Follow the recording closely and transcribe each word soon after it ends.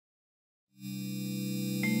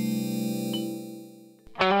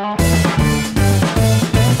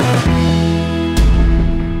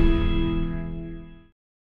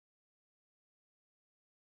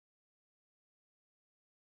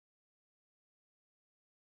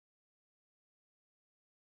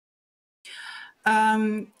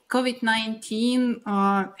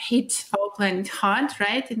COVID-19 hit our planet hard,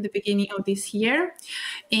 right, in the beginning of this year,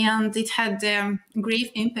 and it had a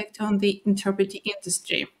grave impact on the interpreting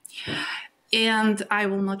industry. And I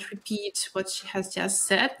will not repeat what she has just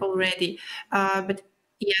said already, but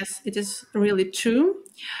yes, it is really true.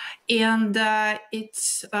 And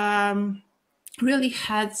it really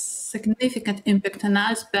had significant impact on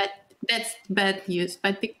us, but that's bad news.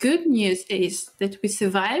 But the good news is that we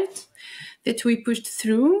survived, that we pushed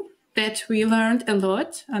through, that we learned a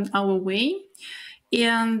lot on our way,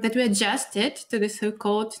 and that we adjusted to the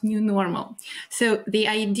so-called new normal. So the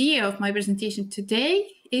idea of my presentation today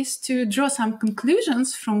is to draw some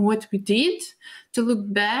conclusions from what we did, to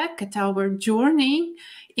look back at our journey,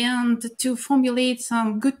 and to formulate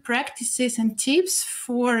some good practices and tips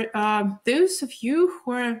for those of you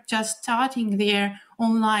who are just starting their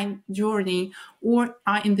online journey or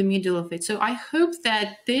are in the middle of it. So I hope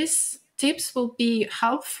that these tips will be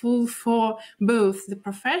helpful for both the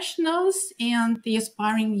professionals and the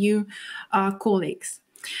aspiring new colleagues.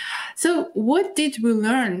 So what did we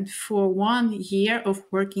learn for 1 year of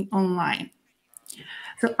working online?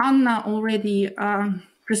 So Anna already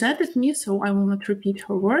presented me, so I will not repeat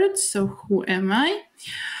her words. So who am I?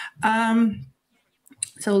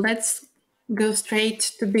 So let's go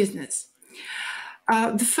straight to business.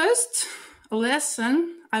 The first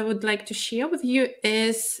lesson I would like to share with you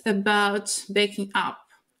is about backing up.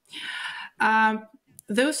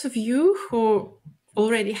 Those of you who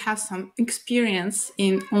already have some experience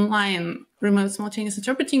in online remote simultaneous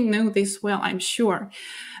interpreting know this well, I'm sure.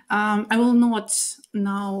 I will not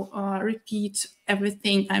now repeat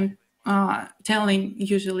everything I'm telling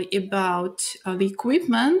usually about the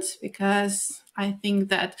equipment, because I think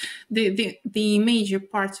that the major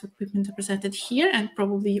parts of equipment are presented here, and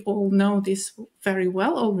probably you all know this very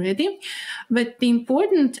well already. But the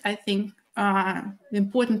important, I think, the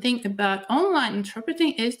important thing about online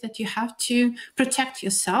interpreting is that you have to protect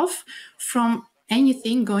yourself from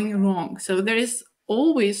anything going wrong. So there is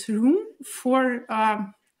always room for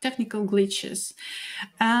technical glitches.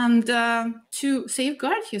 And to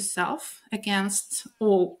safeguard yourself against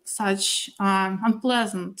all such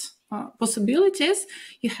unpleasant possibilities,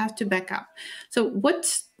 you have to back up. So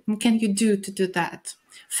what can you do to do that?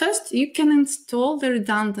 First, you can install the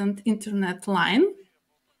redundant internet line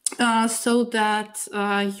so that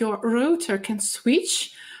your router can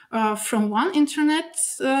switch from one internet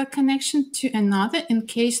connection to another in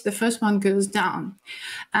case the first one goes down.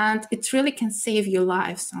 And it really can save your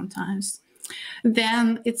life sometimes.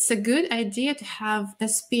 Then it's a good idea to have a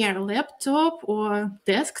spare laptop or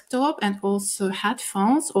desktop, and also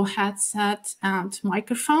headphones or headset and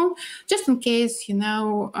microphone, just in case, you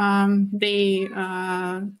know, they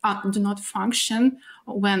do not function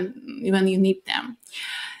when you need them.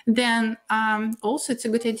 Then also it's a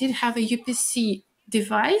good idea to have a UPC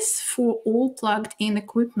device for all plugged-in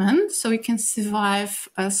equipment, so you can survive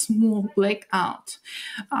a small blackout.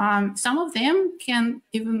 Some of them can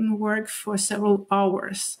even work for several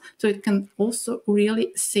hours, so it can also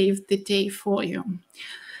really save the day for you.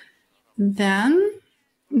 Then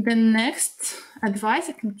the next advice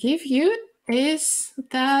I can give you is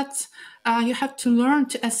that you have to learn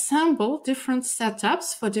to assemble different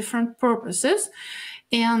setups for different purposes.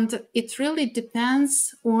 And it really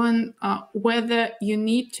depends on whether you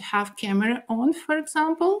need to have camera on, for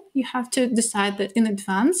example. You have to decide that in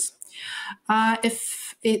advance.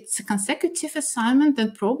 If it's a consecutive assignment,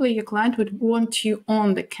 then probably your client would want you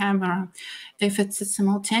on the camera. If it's a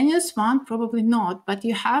simultaneous one, probably not. But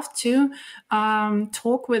you have to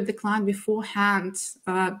talk with the client beforehand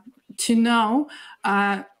to know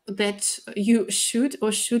that you should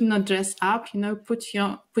or should not dress up, you know, put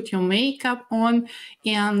your makeup on,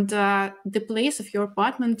 and the place of your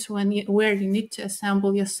apartment where you need to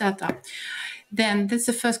assemble your setup. Then that's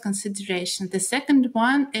the first consideration. The second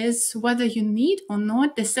one is whether you need or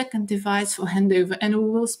not the second device for handover, and we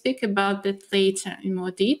will speak about that later in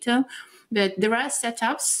more detail. But there are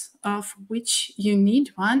setups for which you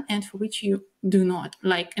need one and for which you do not.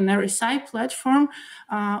 Like an RSI platform,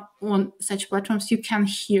 on such platforms, you can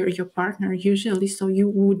hear your partner usually, so you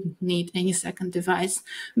wouldn't need any second device.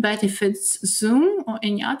 But if it's Zoom or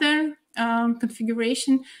any other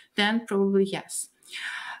configuration, then probably yes.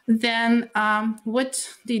 Then what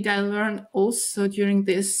did I learn also during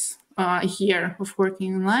this year of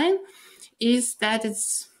working online is that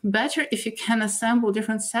it's better if you can assemble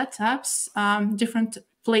different setups, different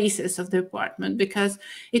places of the apartment, because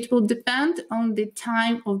it will depend on the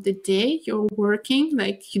time of the day you're working.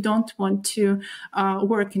 Like, you don't want to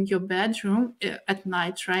work in your bedroom at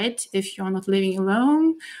night, right? If you're not living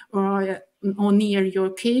alone, or near your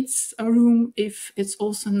kids' room if it's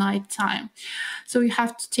also nighttime. So you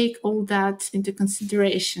have to take all that into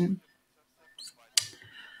consideration.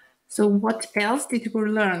 So what else did we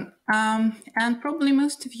learn? And probably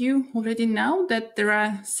most of you already know that there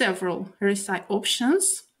are several RSI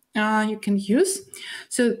options you can use.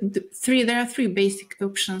 So there are three basic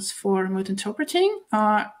options for remote interpreting: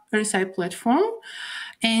 RSI platform.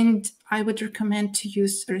 And I would recommend to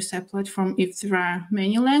use RSI platform if there are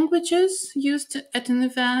many languages used at an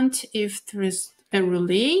event, if there is a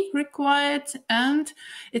relay required, and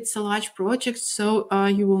it's a large project, so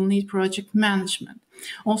you will need project management.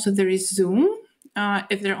 Also, there is Zoom,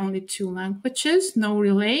 if there are only 2 languages, no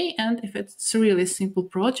relay, and if it's a really simple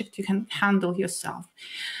project, you can handle yourself.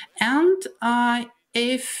 And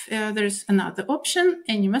if there's another option,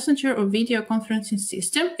 any messenger or video conferencing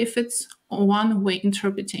system, if it's one-way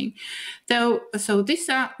interpreting. So these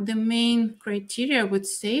are the main criteria, I would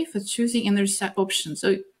say, for choosing an RSI option.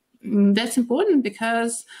 So that's important,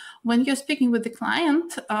 because when you're speaking with the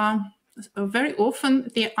client, very often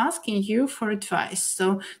they're asking you for advice.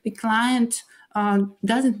 So the client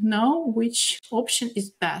doesn't know which option is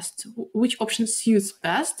best, which option suits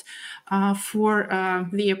best for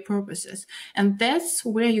their purposes. And that's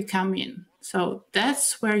where you come in. So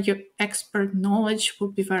that's where your expert knowledge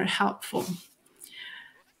will be very helpful.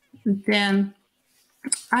 Then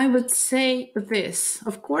I would say this.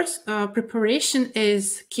 Of course, preparation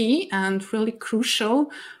is key and really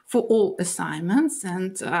crucial for all assignments.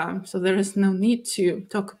 And so there is no need to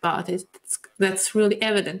talk about it. That's really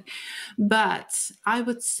evident. But I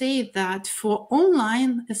would say that for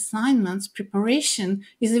online assignments, preparation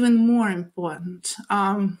is even more important.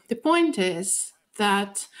 The point is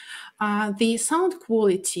that the sound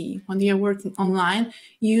quality when you're working online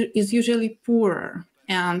is usually poorer.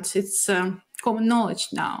 And it's common knowledge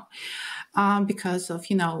now, because of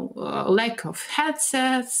lack of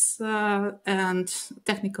headsets and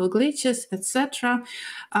technical glitches, etc.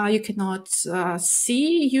 You cannot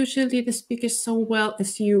see usually the speakers so well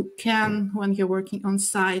as you can when you're working on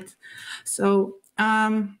site. So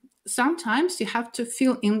sometimes you have to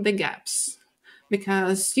fill in the gaps,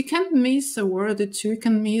 because you can miss a word or two, you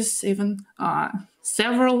can miss even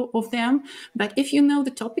several of them. But if you know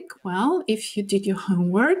the topic well, if you did your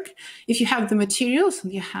homework, if you have the materials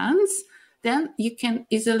in your hands, then you can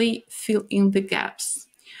easily fill in the gaps.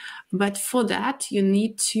 But for that, you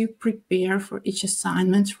need to prepare for each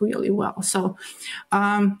assignment really well. So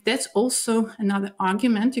that's also another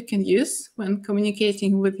argument you can use when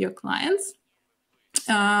communicating with your clients,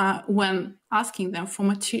 when asking them for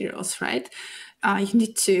materials, right? You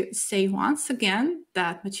need to say once again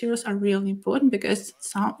that materials are really important, because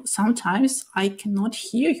sometimes I cannot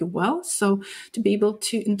hear you well. So to be able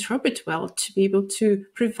to interpret well, to be able to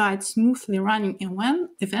provide smoothly running in one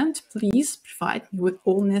event, please provide me with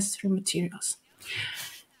all necessary materials.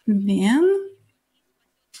 Then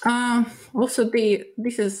also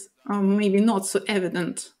this is maybe not so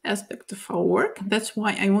evident aspect of our work. That's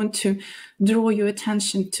why I want to draw your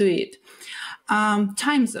attention to it.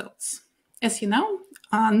 Time zones. As you know,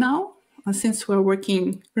 now, since we're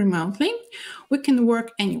working remotely, we can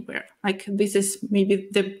work anywhere. Like, this is maybe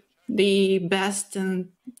the best and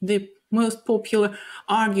the most popular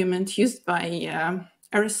argument used by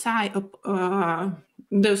RSI,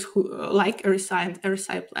 those who like RSI and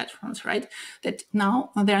RSI platforms, right? That now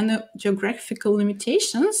there are no geographical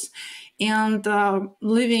limitations, and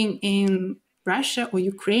living in Russia or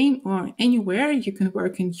Ukraine or anywhere, you can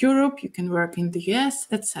work in Europe, you can work in the US,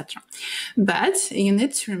 etc. But you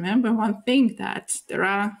need to remember one thing, that there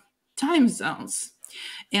are time zones.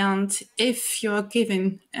 And if you're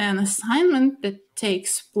given an assignment that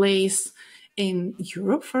takes place in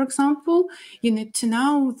Europe, for example, you need to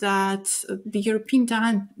know that the European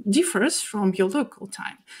time differs from your local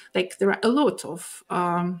time. Like, there are a lot of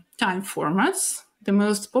time formats. The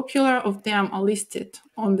most popular of them are listed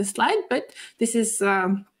on the slide, but this is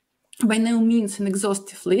by no means an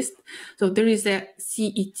exhaustive list. So there is a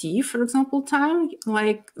CET, for example, time,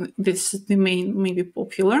 like this is the main, maybe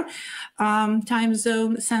popular time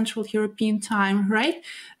zone, Central European time, right?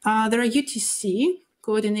 There are UTC,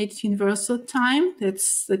 Coordinated Universal Time,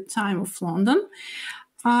 that's the time of London.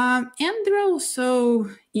 And there are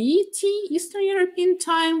also EET, Eastern European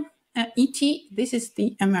Time, ET, this is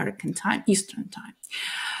the American time, Eastern time.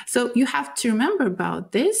 So you have to remember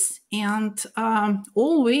about this and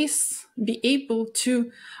always be able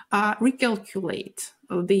to recalculate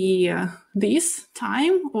this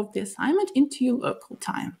time of the assignment into your local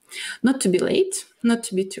time. Not to be late, not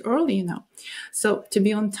to be too early, you know. So to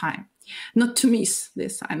be on time, not to miss the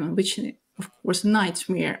assignment, which of course,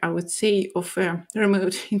 nightmare, I would say, of a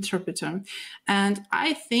remote interpreter. And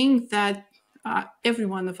I think that every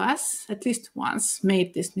one of us, at least once,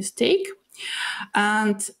 made this mistake.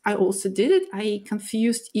 And I also did it. I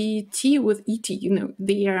confused ET with ET. You know,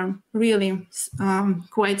 they are really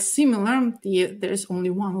quite similar. There's only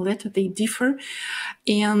one letter, they differ.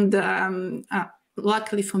 And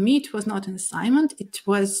luckily for me, it was not an assignment. It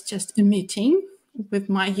was just a meeting with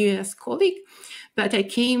my US colleague. But I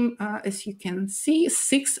came, as you can see,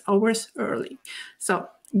 6 hours early. So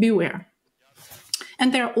beware.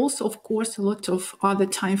 And there are also, of course, a lot of other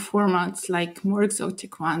time formats, like more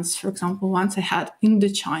exotic ones. For example, ones I had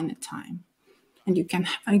Indochina time, and you can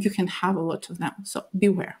have a lot of them. So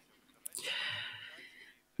beware.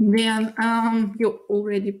 Then you're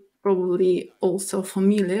already probably also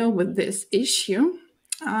familiar with this issue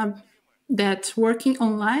that working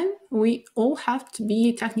online, we all have to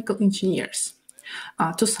be technical engineers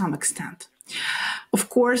to some extent. Of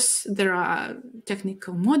course, there are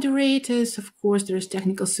technical moderators, of course, there's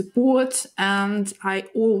technical support, and I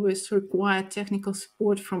always require technical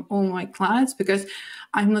support from all my clients because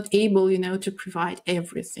I'm not able, you know, to provide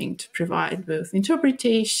everything, to provide both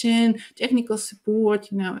interpretation, technical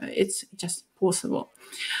support, you know, it's just possible.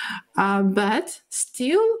 But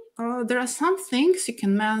still, there are some things you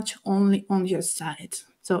can manage only on your side.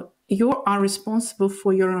 So you are responsible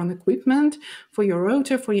for your own equipment, for your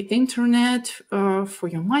router, for your internet, for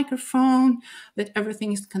your microphone, that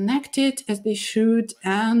everything is connected as they should.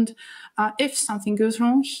 And if something goes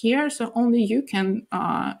wrong here, so only you can,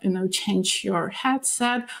 you know, change your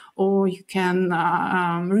headset, or you can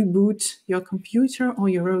reboot your computer or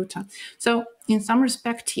your router. So in some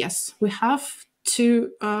respect, yes, we have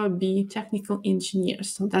to be technical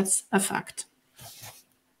engineers. So that's a fact.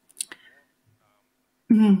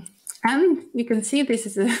 And you can see this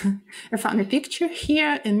is a funny picture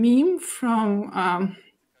here, a meme from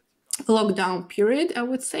lockdown period, I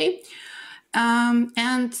would say.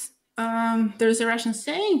 There's a Russian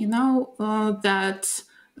saying, you know, that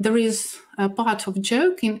there is a part of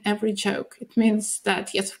joke in every joke. It means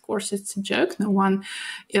that, yes, of course, it's a joke. No one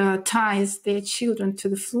ties their children to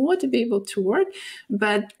the floor to be able to work,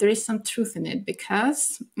 but there is some truth in it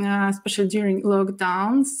because, especially during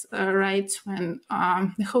lockdowns, right, when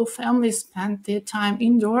the whole family spent their time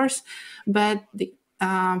indoors, but the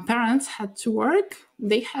parents had to work.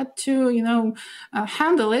 They had to, you know,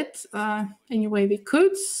 handle it any way they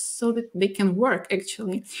could so that they can work,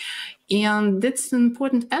 actually. And that's an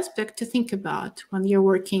important aspect to think about when you're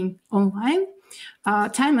working online.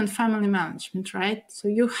 Time and family management, right? So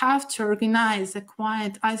you have to organize a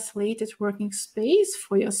quiet, isolated working space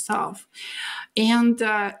for yourself. And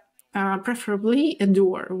preferably a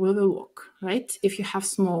door with a lock, right? If you have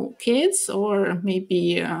small kids or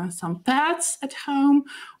maybe some pets at home,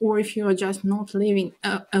 or if you are just not living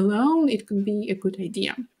alone, it could be a good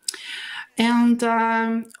idea. And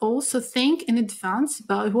also think in advance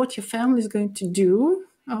about what your family is going to do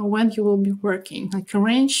when you will be working, like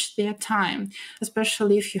arrange their time,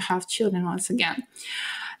 especially if you have children once again.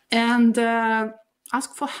 And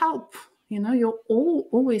ask for help. You know, you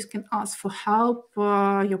always can ask for help,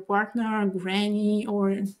 your partner, granny,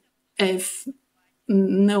 or if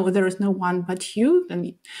there is no one but you,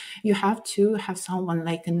 then you have to have someone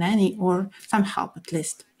like a nanny or some help at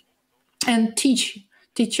least. And teach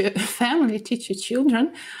your family, teach your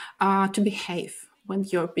children to behave when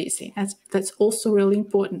you're busy. That's also really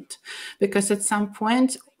important because at some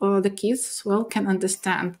point the kids as well can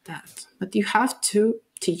understand that, but you have to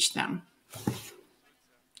teach them.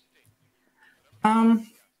 And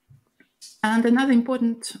another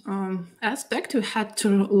important aspect we had to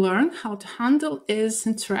learn how to handle is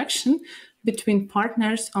interaction between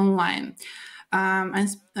partners online.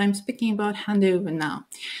 I'm speaking about handover now.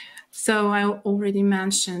 So I already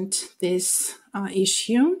mentioned this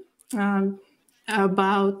issue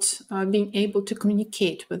about being able to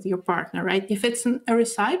communicate with your partner, right? If it's an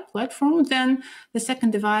RSI platform, then the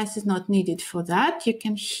second device is not needed for that. You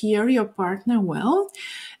can hear your partner well,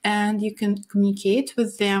 and you can communicate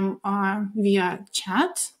with them via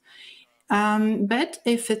chat. But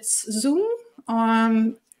if it's Zoom,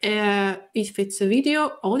 if it's a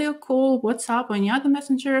video, audio call, WhatsApp, or any other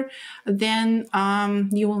messenger, then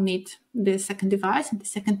you will need the second device and the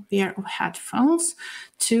second pair of headphones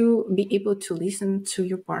to be able to listen to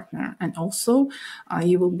your partner. And also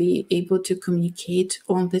you will be able to communicate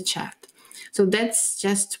on the chat. So that's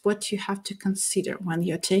just what you have to consider when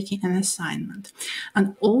you're taking an assignment.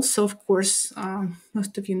 And also, of course,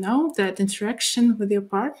 most of you know that interaction with your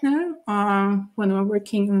partner when we're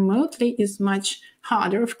working remotely is much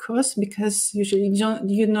harder, of course, because usually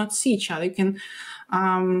you not see each other. You can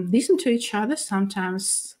listen to each other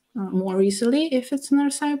sometimes more easily if it's an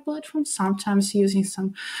RSI platform, sometimes using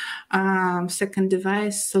some second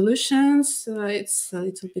device solutions. It's a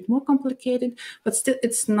little bit more complicated, but still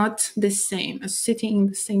it's not the same as sitting in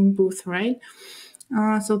the same booth, right?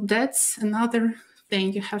 So that's another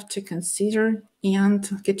thing you have to consider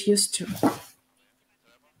and get used to.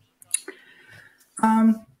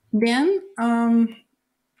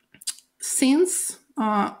 Since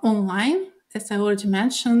online, as I already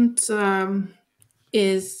mentioned,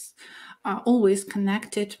 is always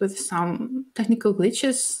connected with some technical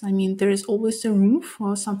glitches. I mean, there is always a room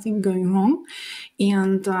for something going wrong,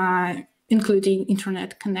 and including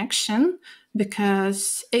internet connection,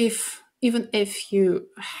 because even if you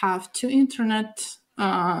have two Ethernet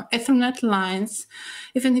lines,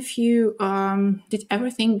 even if you did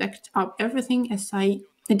everything, backed up everything as I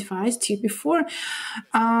advised you before,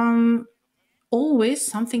 always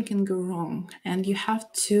something can go wrong, and you have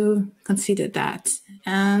to consider that.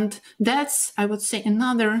 And that's, I would say,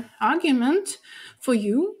 another argument for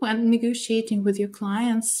you when negotiating with your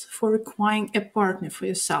clients for requiring a partner for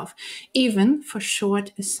yourself, even for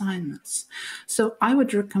short assignments. So I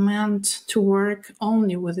would recommend to work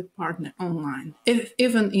only with a partner online, if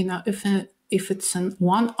it's a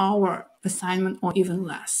 1 hour assignment or even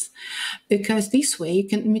less, because this way you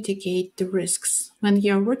can mitigate the risks. When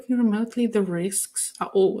you're working remotely, the risks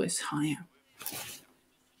are always higher.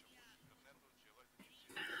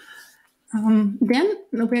 Then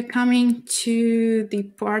we're coming to the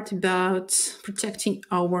part about protecting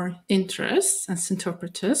our interests as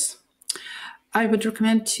interpreters. I would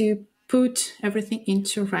recommend to put everything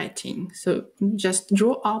into writing. So just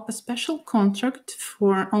draw up a special contract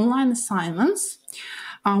for online assignments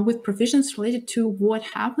with provisions related to what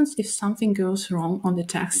happens if something goes wrong on the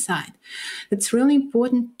tax side. It's really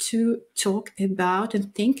important to talk about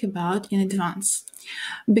and think about in advance,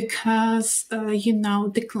 because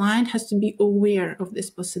the client has to be aware of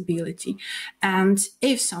this possibility. And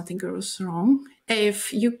if something goes wrong,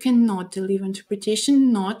 if you cannot deliver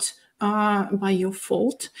interpretation, not by your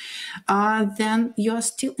fault, then you are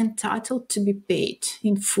still entitled to be paid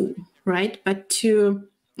in full, right? But to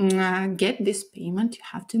get this payment, you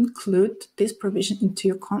have to include this provision into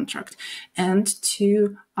your contract and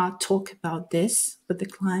to talk about this with the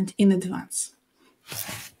client in advance.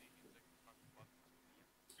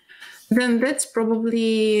 Then that's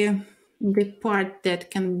probably the part that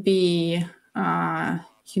can be,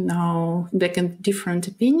 there can be different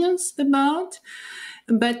opinions about.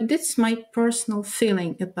 But that's my personal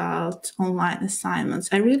feeling about online assignments.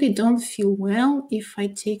 I really don't feel well if I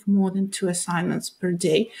take more than 2 assignments per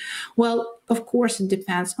day. Well, of course, it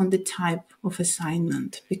depends on the type of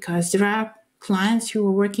assignment, because there are clients you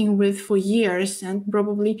are working with for years, and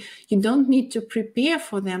probably you don't need to prepare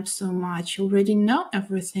for them so much. You already know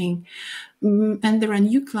everything. And there are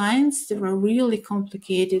new clients. There are really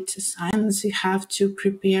complicated assignments you have to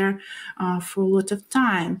prepare for a lot of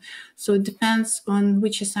time. So it depends on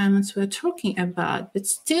which assignments we're talking about. But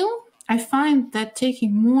still, I find that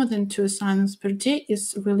taking more than 2 assignments per day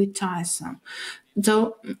is really tiresome.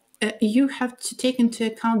 So you have to take into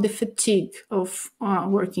account the fatigue of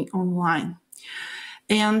working online,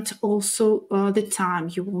 and also the time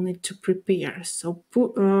you will need to prepare. So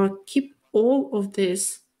keep all of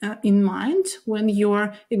this in mind when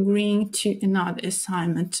you're agreeing to another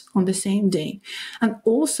assignment on the same day. And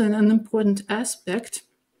also an important aspect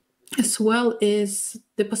as well is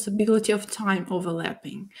the possibility of time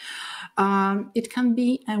overlapping. It can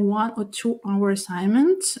be a 1 or 2 hour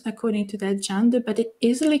assignment according to the agenda, but it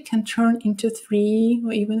easily can turn into 3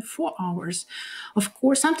 or even 4 hours. Of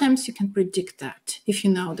course, sometimes you can predict that if you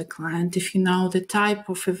know the client, if you know the type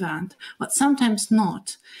of event, but sometimes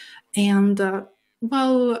not. And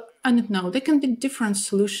I don't know, there can be different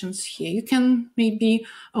solutions here. You can maybe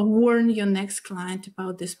warn your next client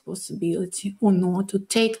about this possibility or not, to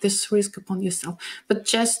take this risk upon yourself. But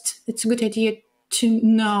just, it's a good idea to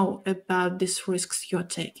know about these risks you're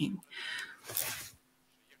taking.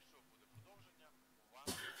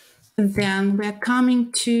 Then we're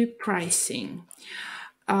coming to pricing.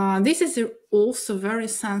 This is also a very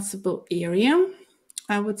sensible area.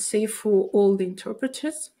 I would say, for all the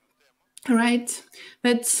interpreters, right?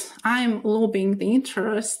 But I'm lobbying the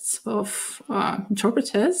interests of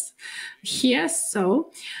interpreters here,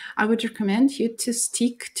 so I would recommend you to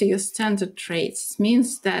stick to your standard rates. It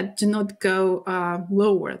means that do not go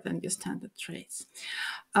lower than your standard rates.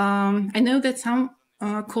 I know that some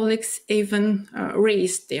colleagues even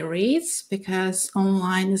raised their rates because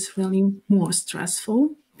online is really more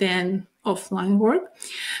stressful than offline work,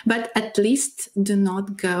 but at least do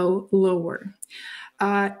not go lower.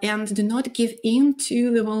 And do not give in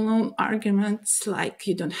to the well-known arguments like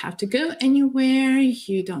you don't have to go anywhere,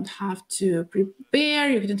 you don't have to prepare,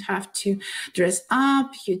 you don't have to dress up,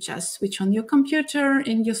 you just switch on your computer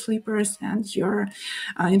in your slippers and you're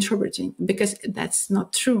interpreting, because that's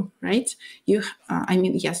not true, right? I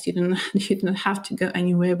mean, yes, you don't have to go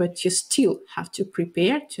anywhere, but you still have to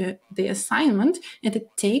prepare to the assignment, and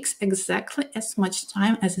it takes exactly as much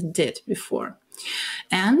time as it did before.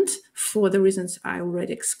 And for the reasons I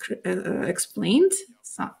already explained,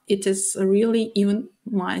 so it is really even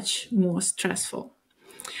much more stressful.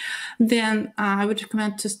 Then I would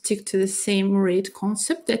recommend to stick to the same rate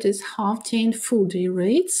concept, that is half-day and full-day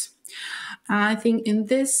rates. I think in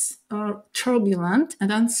this turbulent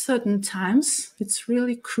and uncertain times, it's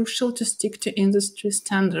really crucial to stick to industry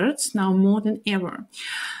standards now more than ever.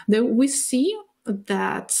 Though we see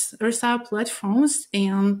that RSI platforms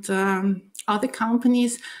and other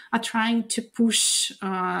companies are trying to push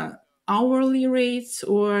hourly rates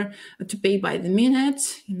or to pay by the minute.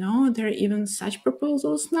 You know, there are even such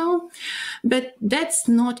proposals now, but that's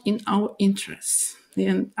not in our interests.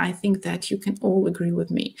 And I think that you can all agree with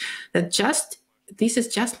me that this is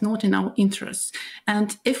just not in our interests.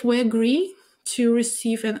 And if we agree to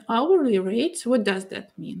receive an hourly rate, what does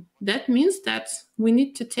that mean? That means that we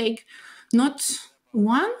need to take not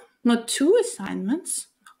one, not two assignments,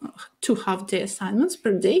 2 half-day assignments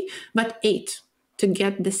per day, but 8 to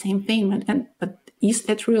get the same payment. But is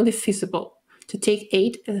that really feasible to take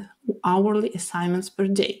 8 hourly assignments per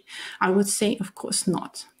day? I would say, of course,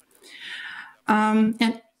 not.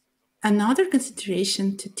 And another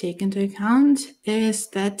consideration to take into account is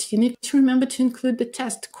that you need to remember to include the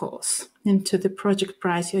test calls into the project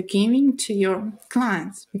price you're giving to your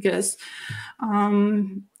clients, because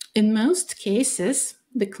in most cases,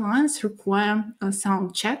 the clients require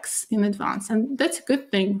sound checks in advance. And that's a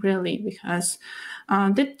good thing, really, because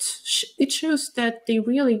it shows that they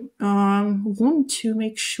really want to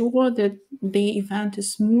make sure that the event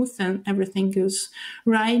is smooth and everything goes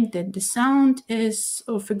right, that the sound is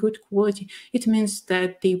of a good quality. It means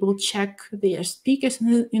that they will check their speakers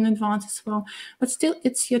in advance as well. But still,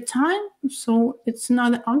 it's your time, so it's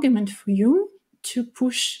not an argument for you to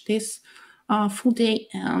push this full day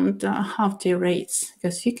and half day rates,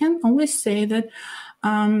 because you can always say that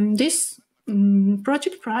this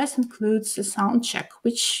project price includes a sound check,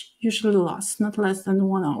 which usually lasts not less than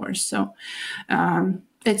 1 hour. So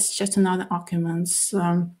it's just another argument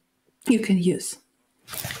you can use.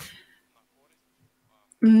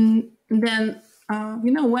 Then,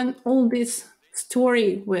 when all this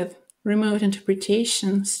story with remote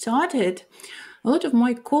interpretation started, a lot of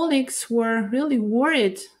my colleagues were really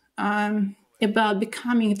worried about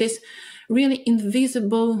becoming this really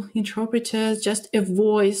invisible interpreter, just a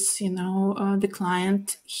voice, the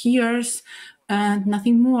client hears and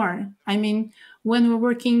nothing more. I mean, when we're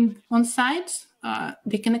working on site,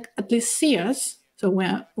 they can at least see us. So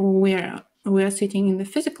we're sitting in the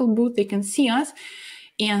physical booth, they can see us,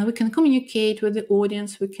 and we can communicate with the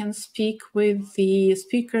audience, we can speak with the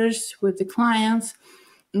speakers, with the clients.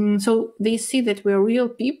 So they see that we're real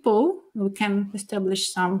people. We can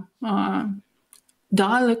establish some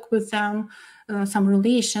dialogue with them, some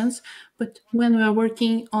relations. But when we're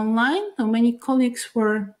working online, many colleagues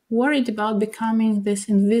were worried about becoming this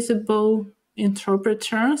invisible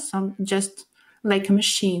interpreter, just like a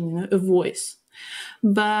machine, a voice.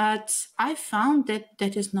 But I found that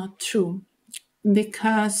that is not true,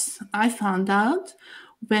 because I found out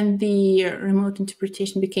when the remote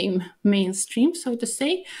interpretation became mainstream, so to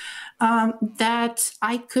say, that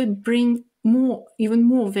I could bring even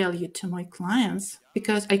more value to my clients,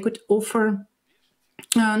 because I could offer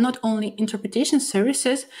not only interpretation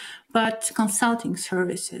services, but consulting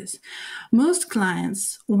services. Most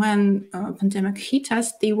clients, when pandemic hit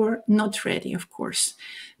us, they were not ready, of course.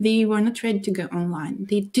 They were not ready to go online.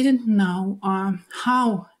 They didn't know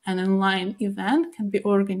how an online event can be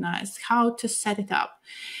organized, how to set it up.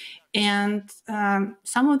 And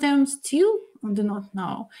some of them still do not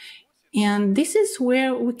know. And this is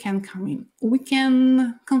where we can come in. We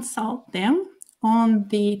can consult them on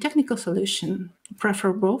the technical solution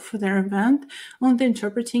preferable for their event, on the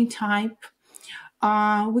interpreting type,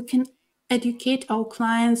 we can educate our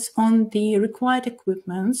clients on the required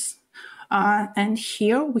equipments. And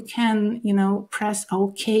here we can, press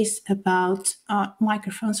our case about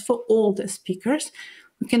microphones for all the speakers.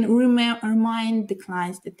 We can remind the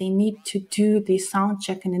clients that they need to do the sound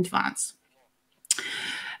check in advance.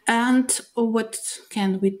 And what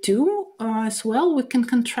can we do as well? We can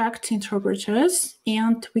contract interpreters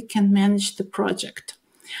and we can manage the project.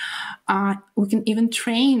 We can even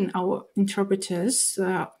train our interpreters,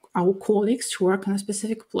 our colleagues, to work on a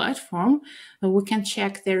specific platform. We can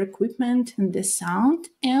check their equipment and the sound.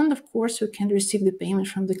 And of course, we can receive the payment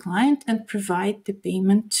from the client and provide the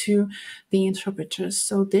payment to the interpreters.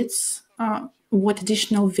 So that's what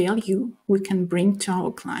additional value we can bring to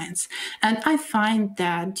our clients. And I find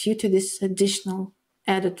that due to this additional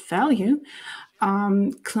added value,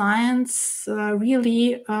 clients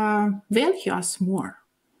really value us more.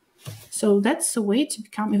 So that's a way to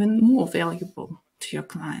become even more valuable to your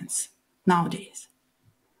clients nowadays.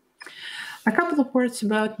 A couple of words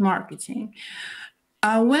about marketing.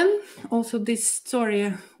 When also this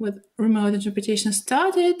story with remote interpretation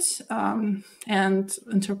started and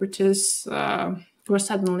interpreters were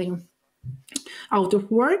suddenly out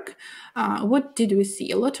of work, what did we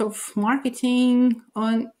see? A lot of marketing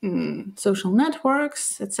on social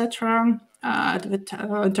networks, etc.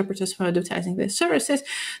 Interpreters were advertising their services.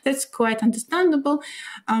 That's quite understandable.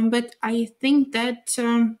 But I think that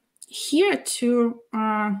here to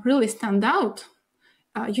really stand out,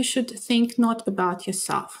 you should think not about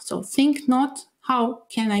yourself. So think not how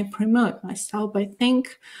can I promote myself, but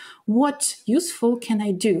think what useful can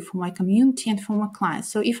I do for my community and for my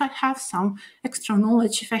clients. So if I have some extra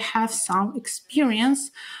knowledge, if I have some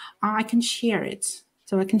experience, I can share it.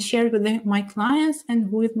 So I can share it with my clients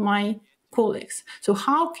and with my colleagues. So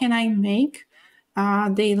how can I make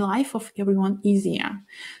the life of everyone easier?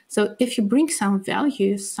 So if you bring some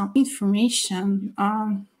value, some information,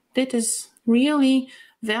 that is really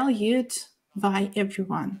valued by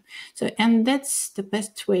everyone. So, and that's the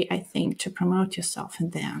best way, I think, to promote yourself in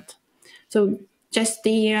the end. So just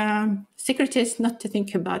the secret is not to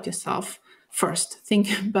think about yourself first. Think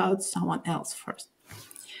about someone else first.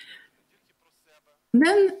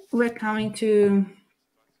 Then we're coming to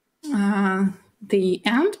the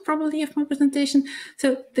end, probably, of my presentation.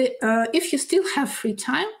 So if you still have free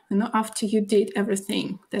time, after you did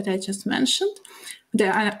everything that I just mentioned,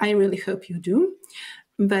 that I really hope you do.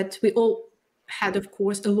 But we all had, of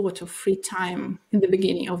course, a lot of free time in the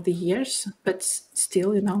beginning of the years, but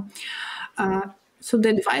still, so the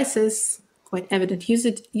advice is quite evident. Use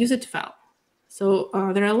it well. So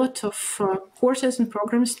there are a lot of courses and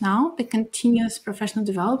programs now. The continuous professional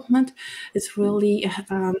development is really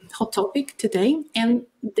a hot topic today. And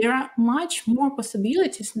there are much more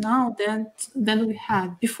possibilities now than we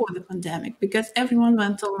had before the pandemic, because everyone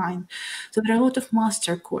went online. So there are a lot of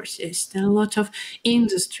master courses, there are a lot of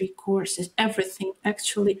industry courses, everything,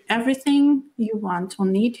 actually everything you want or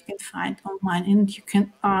need, you can find online, and you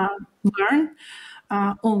can learn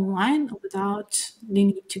online without the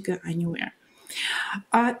need to go anywhere.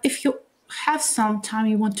 If you have some time,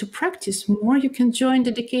 you want to practice more, you can join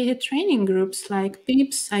dedicated training groups like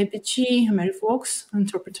PIPS, IBG, AmeriVox,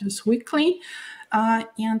 Interpreters Weekly,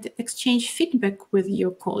 and exchange feedback with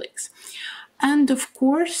your colleagues. And of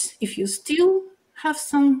course, if you still have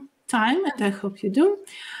some time, and I hope you do,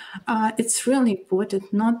 it's really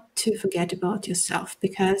important not to forget about yourself,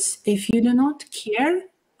 because if you do not care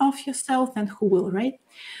of yourself, then who will, right?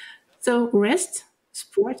 So rest,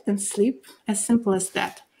 sport, and sleep, as simple as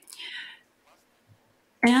that.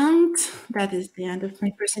 And that is the end of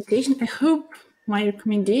my presentation. I hope my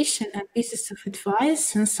recommendation and pieces of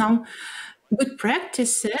advice and some good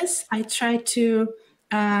practices I try to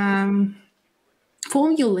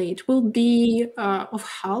formulate will be of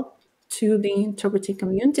help to the interpreting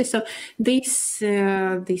community. So these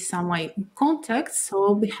are my contacts. So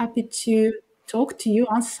I'll be happy to talk to you,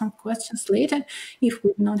 answer some questions later if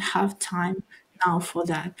we do not have time now for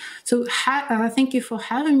that. So thank you for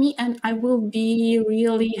having me, and I will be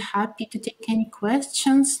really happy to take any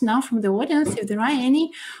questions now from the audience, if there are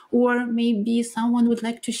any, or maybe someone would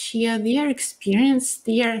like to share their experience.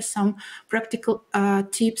 There are some practical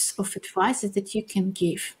tips of advice that you can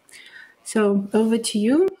give. So over to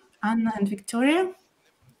you, Anna and Victoria.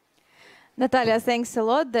 Natalia, thanks a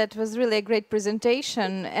lot. That was really a great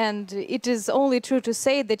presentation. And it is only true to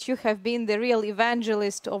say that you have been the real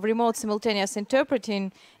evangelist of remote simultaneous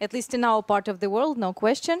interpreting, at least in our part of the world, no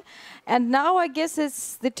question. And now I guess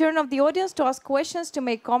it's the turn of the audience to ask questions, to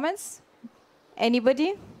make comments.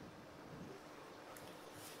 Anybody?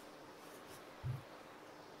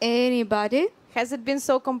 Anybody? Has it been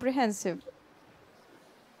so comprehensive?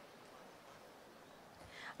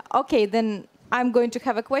 Okay, then I'm going to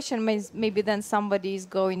have a question. Maybe then somebody is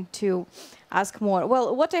going to ask more.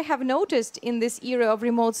 Well, what I have noticed in this era of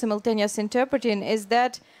remote simultaneous interpreting is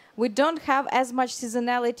that we don't have as much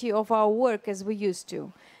seasonality of our work as we used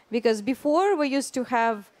to. Because before we used to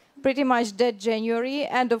have pretty much dead January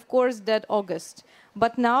and of course dead August.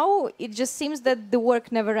 But now it just seems that the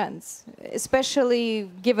work never ends, especially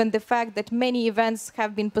given the fact that many events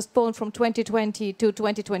have been postponed from 2020 to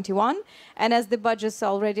 2021. And as the budgets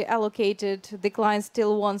are already allocated, the client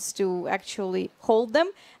still wants to actually hold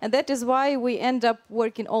them. And that is why we end up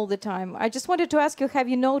working all the time. I just wanted to ask you, have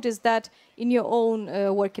you noticed that in your own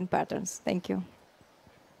working patterns? Thank you.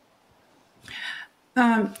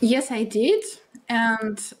 Yes, I did.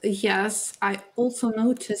 And yes, I also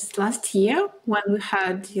noticed last year when we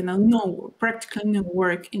had, practically no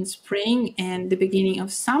work in spring and the beginning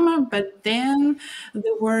of summer, but then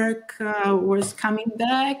the work was coming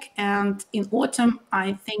back. And in autumn,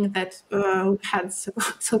 I think that we had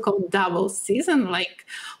so-called double season, like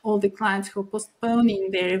all the clients who were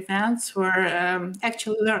postponing their events were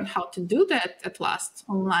actually learned how to do that at last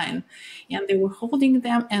online. And they were holding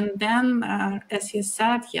them. And then, as you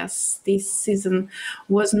said, yes, this season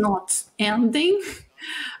was not ending.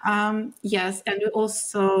 Yes, and we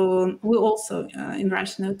also in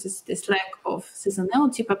Russia noticed this lack of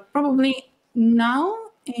seasonality, but probably now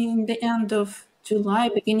in the end of July,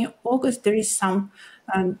 beginning of August, there is some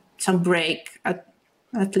break,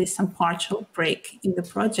 at least some partial break in the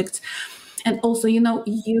project. And also,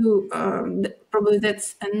 probably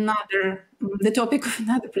that's the topic of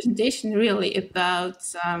another presentation, really, about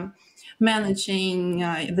managing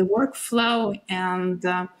the workflow and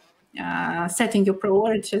setting your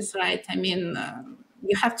priorities right. I mean,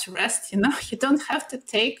 you have to rest, you don't have to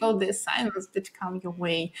take all the assignments that come your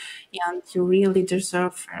way, and you really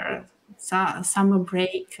deserve summer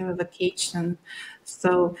break, vacation.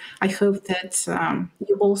 So I hope that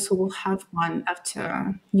you also will have one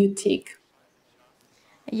after UTIC.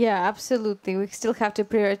 Yeah, absolutely. We still have to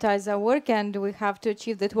prioritize our work and we have to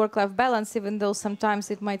achieve that work-life balance, even though sometimes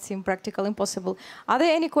it might seem practical impossible. Are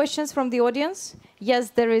there any questions from the audience?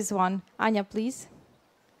 Yes, there is one. Anya, please.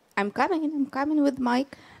 I'm coming with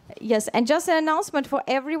mic. Yes, and just an announcement for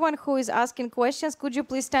everyone who is asking questions. Could you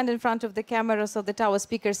please stand in front of the camera so that our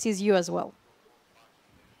speaker sees you as well?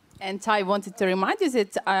 And I wanted to remind you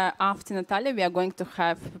that after Natalia, we are going to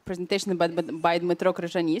have a presentation by Dmitro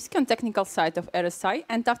Krzyzanivsky on technical side of RSI.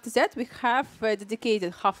 And after that, we have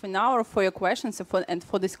dedicated half an hour for your questions and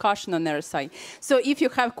for discussion on RSI. So if you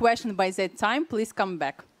have questions by that time, please come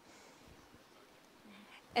back.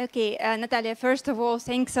 Okay, Natalia, first of all,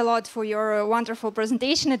 thanks a lot for your wonderful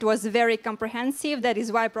presentation. It was very comprehensive. That is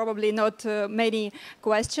why probably not many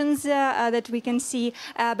questions that we can see.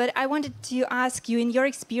 But I wanted to ask you, in your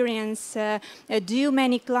experience, do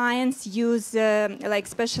many clients use like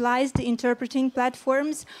specialized interpreting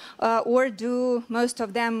platforms, or do most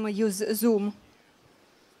of them use Zoom?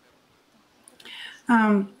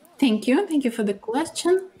 Thank you. Thank you for the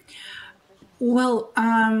question. Well,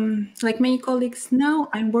 like many colleagues know,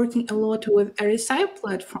 I'm working a lot with RSI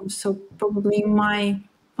platforms, so probably my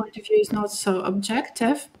point of view is not so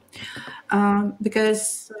objective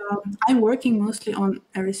because I'm working mostly on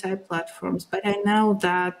RSI platforms, but I know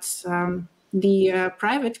that the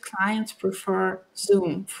private clients prefer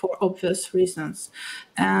Zoom for obvious reasons.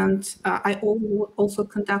 And I also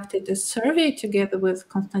conducted a survey together with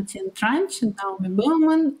Konstantin Tranch and Naomi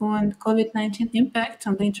Bowman on COVID-19 impact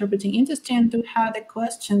on the interpreting industry. And we had a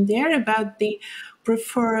question there about the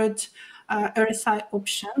preferred RSI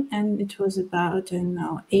option. And it was about,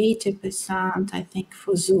 80%, I think,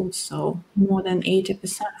 for Zoom. So more than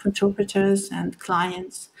 80% of interpreters and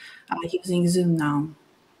clients are using Zoom now.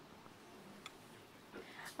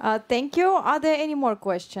 Thank you. Are there any more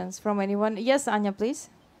questions from anyone? Yes, Anya, please.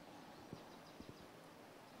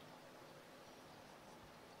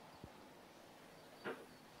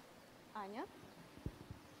 Anya?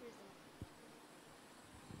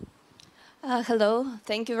 Hello,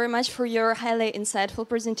 thank you very much for your highly insightful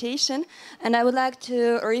presentation. And I would like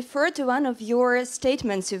to refer to one of your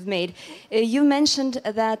statements you've made. You mentioned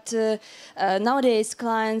that nowadays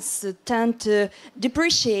clients tend to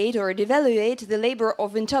depreciate or devaluate the labor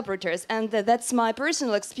of interpreters. And that's my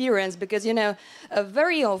personal experience because,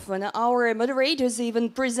 very often our moderators even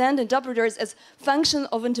present interpreters as function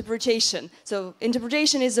of interpretation. So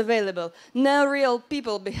interpretation is available, no real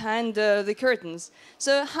people behind the curtains.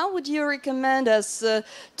 So how would you recommend us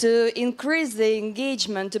to increase the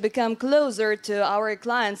engagement, to become closer to our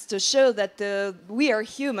clients, to show that we are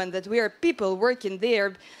human, that we are people working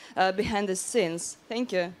there behind the scenes?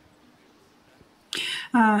 Thank you.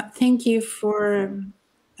 Thank you for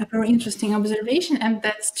a very interesting observation, and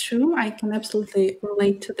that's true. I can absolutely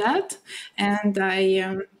relate to that. And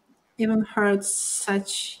I even heard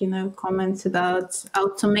such, comments about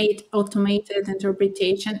automated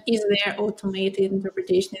interpretation. Is there automated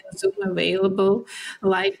interpretation in Zoom available?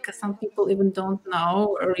 Like, some people even don't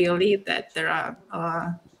know really that there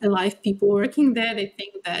are alive people working there. They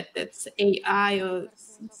think that that's AI or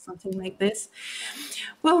something like this.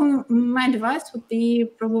 Well, my advice would be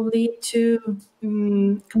probably to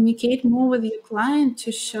communicate more with your client,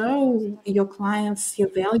 to show your clients your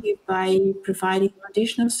value by providing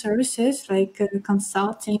additional services like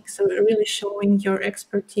consulting. So really showing your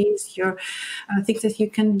expertise, your things that you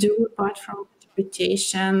can do apart from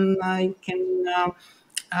interpretation. You can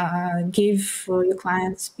give your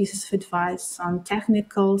clients pieces of advice on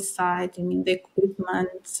technical side, the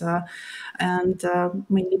equipment, and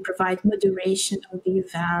maybe provide moderation of the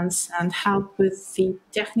events and help with the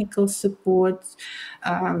technical support.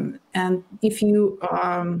 And if you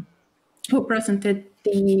who presented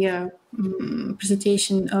the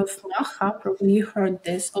presentation of Maha, probably you heard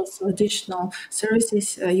this, also additional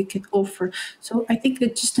services you can offer. So I think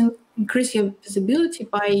that just increase your visibility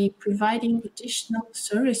by providing additional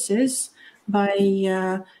services, by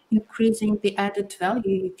increasing the added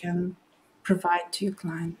value you can provide to your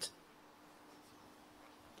client.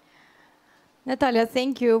 Natalia,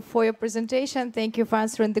 thank you for your presentation. Thank you for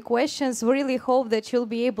answering the questions. We really hope that you'll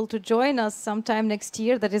be able to join us sometime next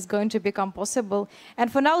year. That is going to become possible.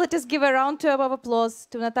 And for now, let us give a round of applause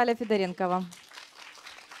to Natalia Fedorenkova.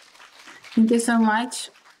 Thank you so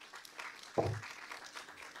much.